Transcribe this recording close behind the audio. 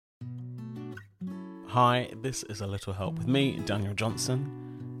Hi, this is A Little Help with me, Daniel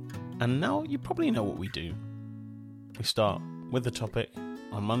Johnson, and now you probably know what we do. We start with the topic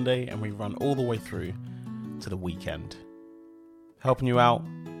on Monday and we run all the way through to the weekend. Helping you out,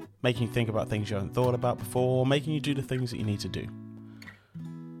 making you think about things you haven't thought about before, making you do the things that you need to do.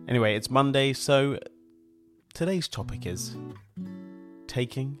 Anyway, it's Monday, so today's topic is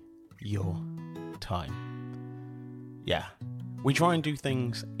taking your time. Yeah, we try and do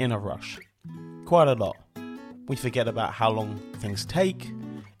things in a rush. Quite a lot. We forget about how long things take,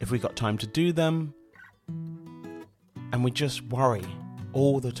 if we got time to do them, and we just worry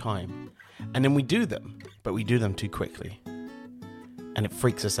all the time. And then we do them, but we do them too quickly. And it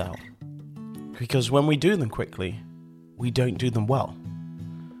freaks us out. Because when we do them quickly, we don't do them well.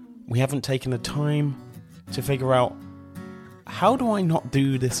 We haven't taken the time to figure out, how do I not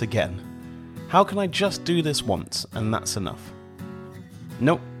do this again? How can I just do this once and that's enough?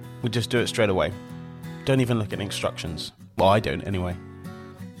 Nope. We just do it straight away. Don't even look at instructions. Well, I don't anyway.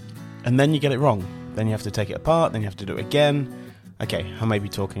 And then you get it wrong. Then you have to take it apart, then you have to do it again. Okay, I may be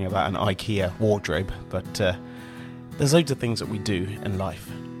talking about an IKEA wardrobe, but there's loads of things that we do in life.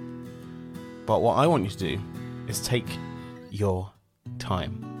 But what I want you to do is take your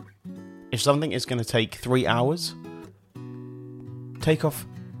time. If something is going to take 3 hours, take off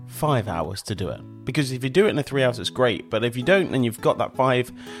 5 hours to do it. Because if you do it in 3 hours, it's great. But if you don't, and you've got that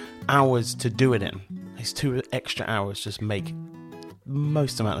 5 hours to do it in, these 2 extra hours just make the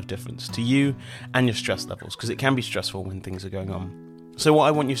most amount of difference to you and your stress levels. Because it can be stressful when things are going on. So what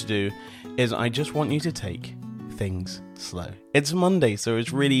I want you to do is I just want you to take things slow. It's Monday, so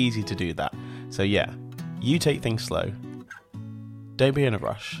it's really easy to do that. So yeah, you take things slow. Don't be in a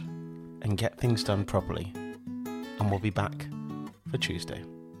rush. And get things done properly. And we'll be back for Tuesday.